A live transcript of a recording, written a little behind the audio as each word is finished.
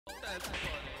That's funny.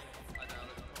 I doubt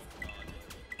it. Oh, God.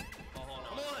 Oh, hold on.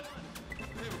 Come on!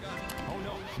 Hey, we got it. Oh,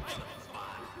 no.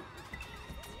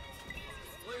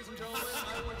 Ladies and gentlemen, I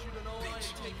want you to know I am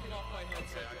taking off my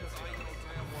headset because I know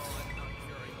damn well I'm not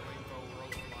hearing Rainbow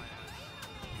roast my ass.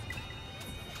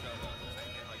 Shut up.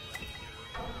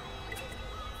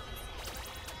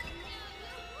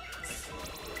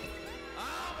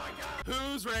 Oh my God!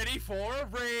 Who's ready for a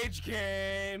rage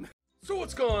game? So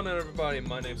what's going on, everybody?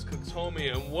 My name's Cooks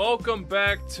Homie, and welcome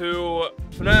back to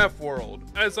FNAF World.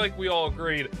 As like we all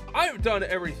agreed, I've done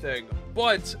everything,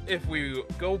 but if we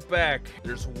go back,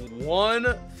 there's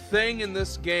one thing in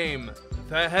this game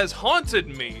that has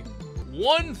haunted me.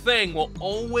 One thing will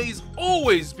always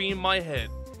be in my head,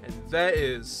 and that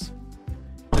is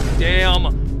the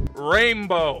damn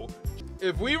rainbow.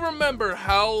 If we remember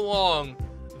how long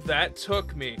that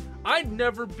took me, I'd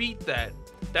never beat that.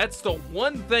 That's the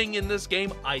one thing in this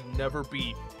game I never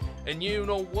beat. And you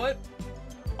know what?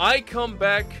 I come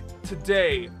back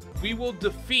today. We will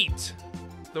defeat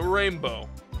the rainbow.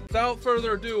 Without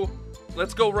further ado,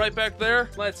 let's go right back there.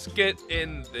 Let's get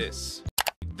in this.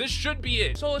 This should be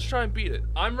it. So let's try and beat it.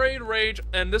 I'm ready to rage,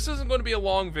 and this isn't going to be a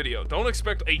long video. Don't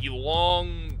expect a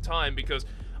long time because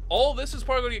all this is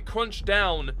probably going to get crunched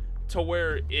down to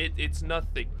where it's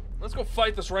nothing. Let's go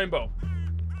fight this rainbow.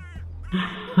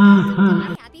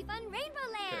 Happy Fun Rainbow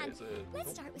Land! Okay,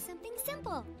 Let's start with something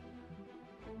simple.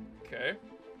 Okay.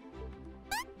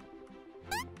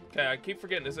 Okay, I keep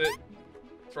forgetting. Is it?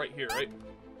 It's right here, right?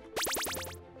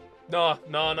 No.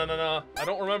 I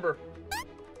don't remember.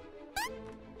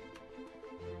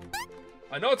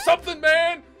 I know it's something,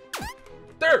 man!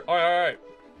 There! Alright.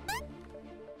 Oh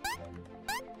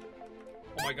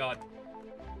my God.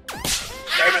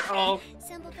 Damn it! Oh.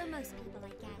 Simple for most people, I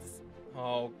guess.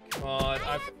 Oh God.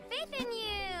 I have faith in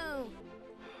you!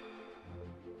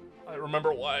 I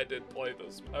remember why I did play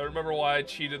this. I remember why I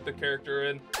cheated the character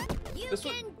in. I'm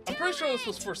pretty sure this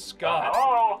was for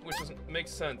Scott, which makes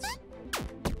sense.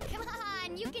 Come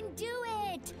on, you can do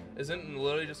it! Isn't it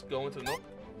literally just going to nope?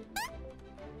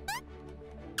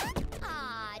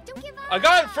 Aw, don't give up! I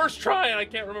got it first try and I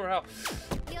can't remember how.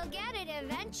 You'll get it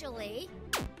eventually.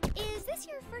 Is this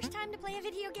your first time to play a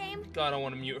video game? God, I don't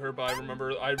want to mute her, but I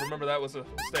remember that was a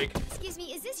mistake. Excuse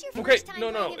me, is this your Okay, first time no,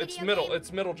 playing a it's video middle. game?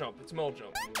 It's middle jump. It's middle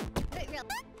jump. But real.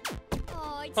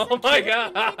 Oh, it's Oh so my cute when you get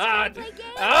to God! play games.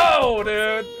 Oh,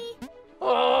 dude!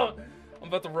 Oh, I'm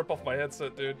about to rip off my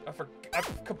headset, dude. I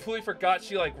completely forgot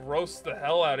she like roasts the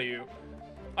hell out of you.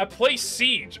 I play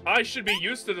Siege. I should be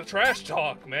used to the trash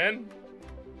talk, man.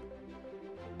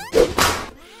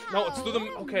 No, it's through the.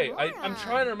 Okay, I'm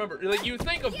trying to remember. Like, you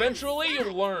think eventually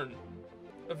you'll learn.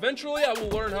 Eventually, I will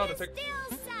learn how to take.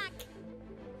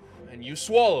 And you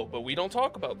swallow, but we don't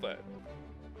talk about that.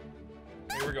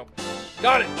 Here we go.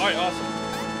 Got it. All right, awesome.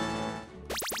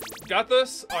 Got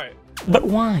this. All right. But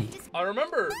why? I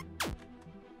remember.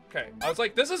 Okay, I was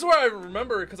like, this is where I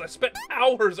remember because I spent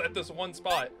hours at this one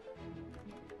spot.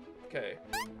 Okay.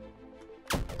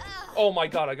 Oh my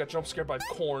God, I got jump scared by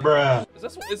corn. Bruh.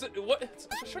 Is it, what? I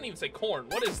shouldn't even say corn.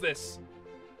 What is this?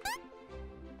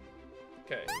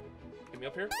 Okay. Get me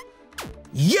up here.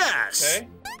 Yes! Okay.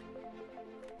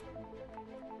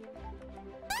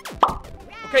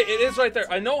 Okay, it is right there.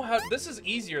 I know how, this is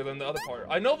easier than the other part.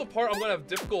 I know the part I'm gonna have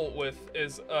difficult with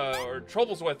is, or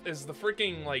troubles with, is the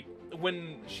freaking, like,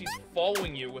 when she's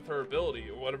following you with her ability,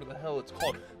 or whatever the hell it's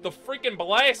called. The freaking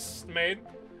blast, man.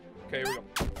 Okay, here we go.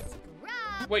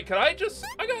 Wait, I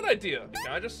got an idea.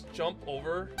 Can I just jump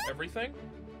over everything?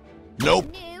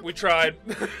 Nope. We tried.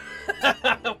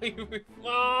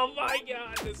 Oh my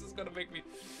God, this is gonna make me.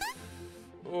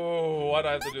 Oh, why'd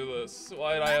I have to do this?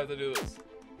 Why'd I have to do this?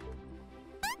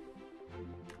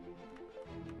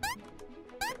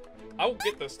 I will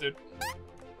get this, dude.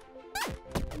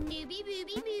 Newbie,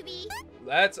 booby, booby.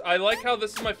 I like how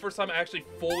this is my first time actually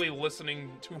fully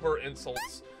listening to her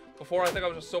insults. Before, I think I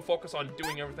was just so focused on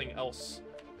doing everything else.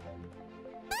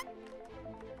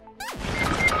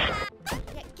 Yeah,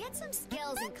 get some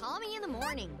skills and call me in the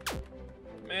morning.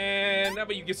 Man, how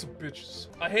about you get some bitches?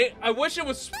 I wish it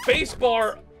was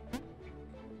spacebar.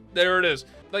 There it is.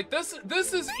 Like, this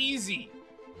is easy.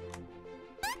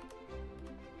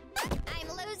 I'm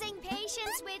losing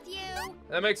patience with you.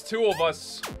 That makes two of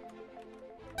us.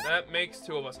 That makes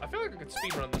two of us. I feel like I could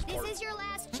speedrun this part. This is your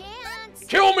last chance.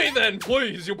 Kill me then,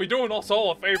 please! You'll be doing us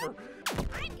all a favor.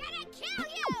 I'm gonna kill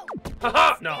you!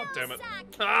 Haha! No, damn it.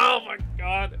 Oh my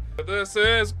God. This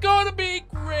is gonna be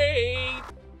great.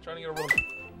 Trying to get a room.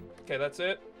 Okay, that's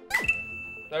it.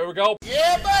 There we go.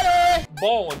 Yeah, buddy!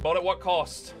 Ballin', but at what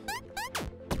cost?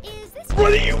 Is this What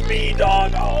do you mean,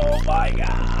 dog? Oh my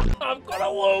god! I'm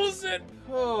gonna lose it!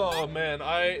 Oh man,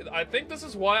 I think this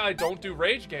is why I don't do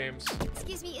rage games.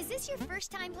 Excuse me, is this your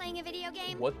first time playing a video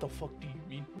game? What the fuck do you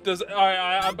mean?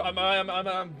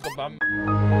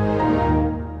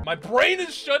 My brain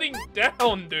is shutting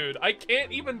down, dude. I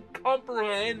can't even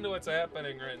comprehend what's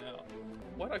happening right now.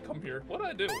 Why'd I come here? What did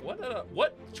I do?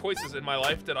 What choices in my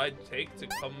life did I take to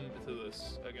come to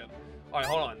this again? All right,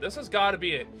 hold on. This has got to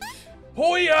be it.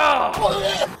 Hoo-yah!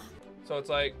 So it's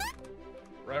like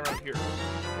right around here.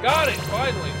 Got it,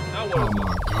 finally. Now what? Oh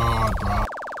my god,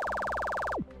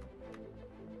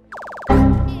 bro.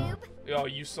 Noob. Yo,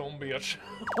 you son of a bitch.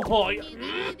 Oh, yeah.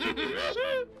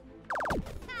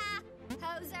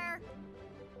 Poser.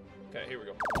 Okay, here we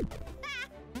go.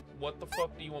 What the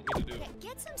fuck do you want me to do?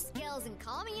 Get some skills and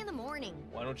call me in the morning.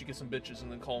 Why don't you get some bitches and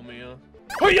then call me,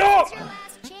 It's your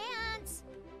last chance.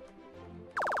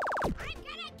 I'm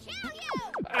gonna kill you.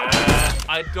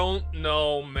 I don't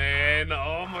know, man.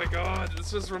 Oh my god,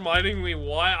 this is reminding me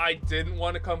why I didn't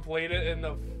want to complete it in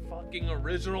the fucking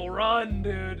original run,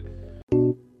 dude.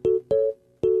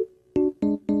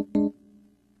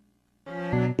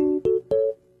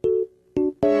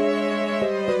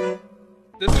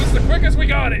 This was the quickest we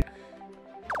got it.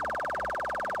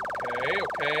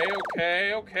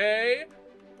 Okay.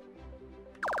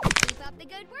 Keep up the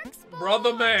good work, sport.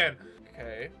 Brother man.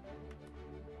 Okay.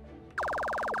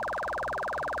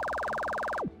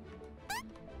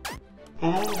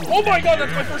 Oh my god,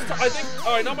 that's my first time. I think,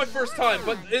 alright, not my first time,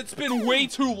 but it's been way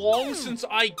too long since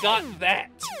I got that.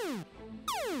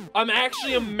 I'm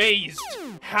actually amazed.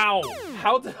 How?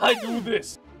 How did I do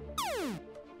this?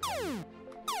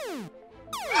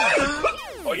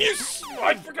 Oh,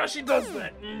 I forgot she does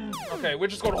that. Okay, we're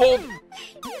just gonna hold. You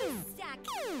suck.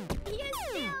 You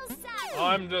still suck.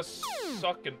 I'm just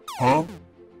sucking. Huh?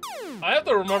 I have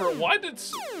to remember,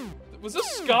 was this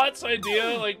Scott's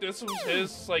idea? Like, this was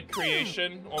his, like,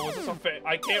 creation? Or was this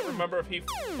I can't remember if he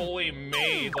fully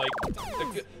made, like,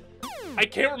 I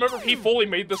can't remember if he fully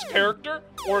made this character,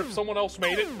 or if someone else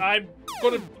made it. I'm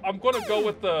gonna go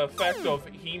with the fact of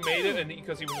he made it, and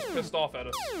because he was just pissed off at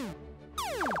us.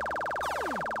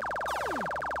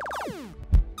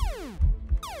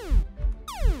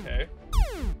 Okay.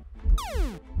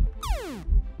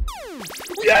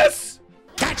 Yes!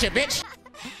 Gotcha, bitch!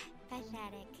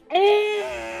 Pathetic.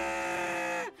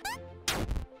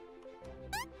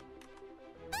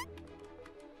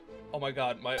 Oh my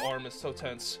god, my arm is so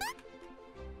tense.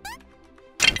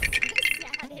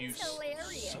 You It's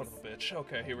hilarious. son of a bitch.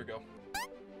 Okay, here we go.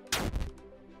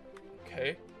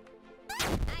 Okay.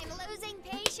 I'm losing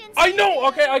patience. I know!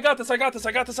 Okay, I got this. Come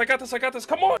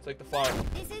on! Take the flower.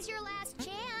 This is your last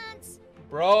chance.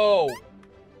 Bro!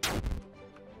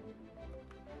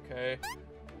 Okay.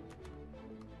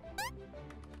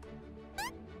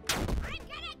 I'm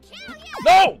gonna kill you.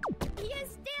 No! You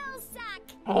still suck.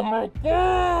 Oh my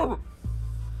god!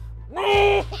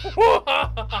 No!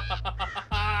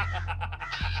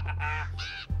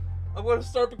 I'm gonna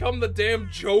start becoming the damn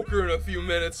Joker in a few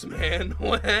minutes, man.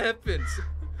 What happens?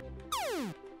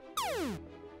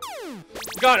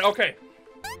 Got it, okay.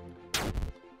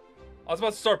 I was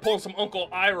about to start pulling some Uncle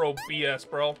Iroh BS,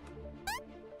 bro.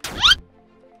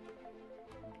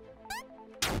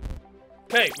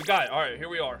 Okay, we got it. Alright, here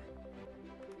we are.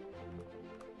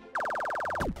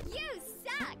 You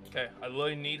suck. Okay, I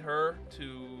really need her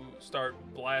to start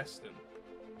blasting.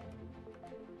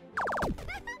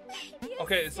 You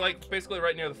Okay, it's suck. like basically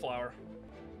right near the flower.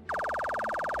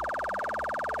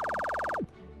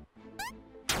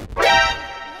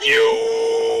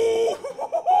 You!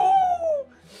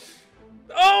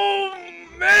 Oh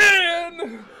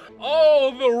man!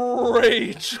 Oh, the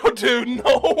rage! Oh, dude,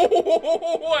 no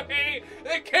way!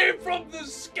 It came from the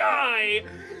sky!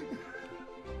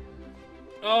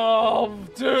 Oh,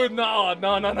 dude, no!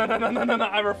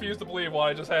 I refuse to believe what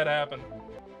I just had happen.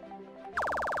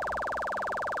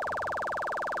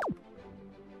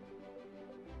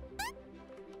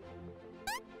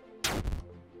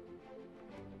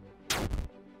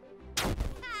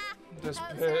 This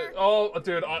pit. Oh,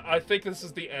 dude, I think this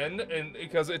is the end, and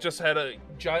because it just had a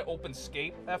giant open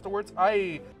scape afterwards.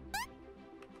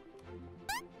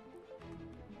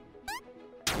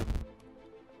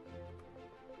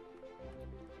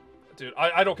 Dude,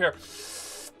 I don't care.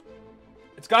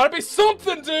 It's gotta be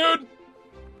something, dude!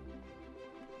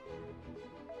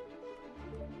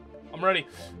 I'm ready.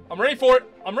 I'm ready for it.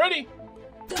 I'm ready.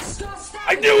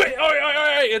 I knew it!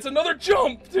 Alright, it's another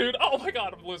jump, dude. Oh my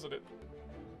god, I'm losing it.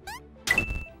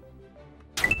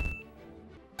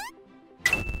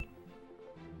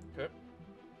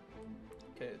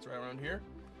 Okay, it's right around here.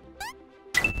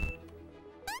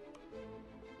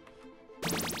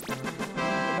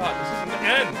 God, this isn't the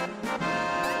end.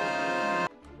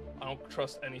 I don't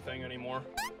trust anything anymore.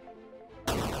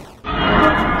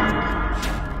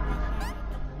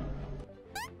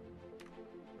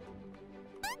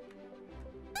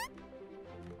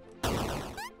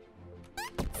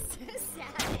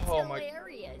 Oh my!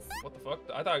 What the fuck?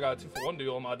 I thought I got a 2-for-1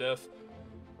 deal on my death.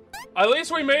 At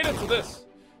least we made it to this.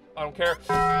 I don't care.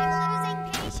 I'm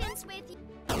losing patience with you.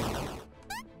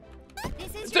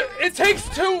 This is It takes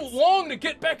too long to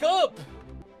get back up.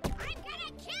 I'm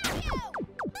gonna kill you.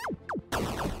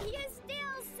 You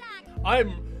still suck.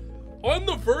 I'm on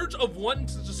the verge of wanting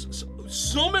to just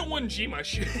summon 1G my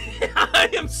shit. I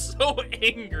am so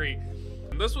angry.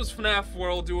 This was FNAF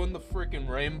World doing the freaking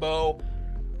rainbow.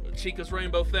 Chica's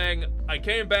rainbow thing. I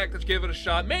came back to give it a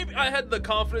shot. Maybe I had the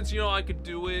confidence, you know, I could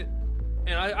do it.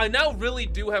 And I now really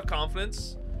do have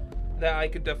confidence that I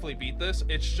could definitely beat this.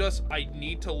 It's just I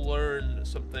need to learn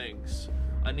some things.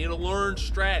 I need to learn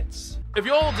strats. If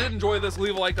you all did enjoy this,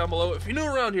 leave a like down below. If you're new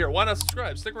around here, why not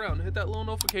subscribe? Stick around and hit that little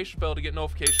notification bell to get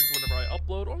notifications whenever I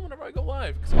upload or whenever I go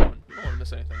live. Because you don't want to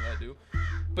miss anything that I do.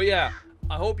 But yeah,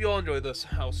 I hope you all enjoyed this.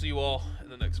 I'll see you all in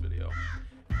the next video.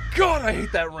 God, I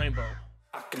hate that rainbow.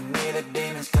 I can hear the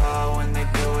demons call when they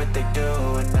do what they do.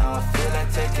 And now I feel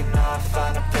like taking off,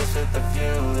 find a place with a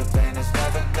view. The pain is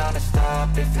never gonna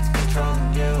stop if it's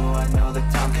controlling you. I know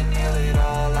that time can heal it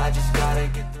all, I just gotta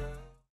get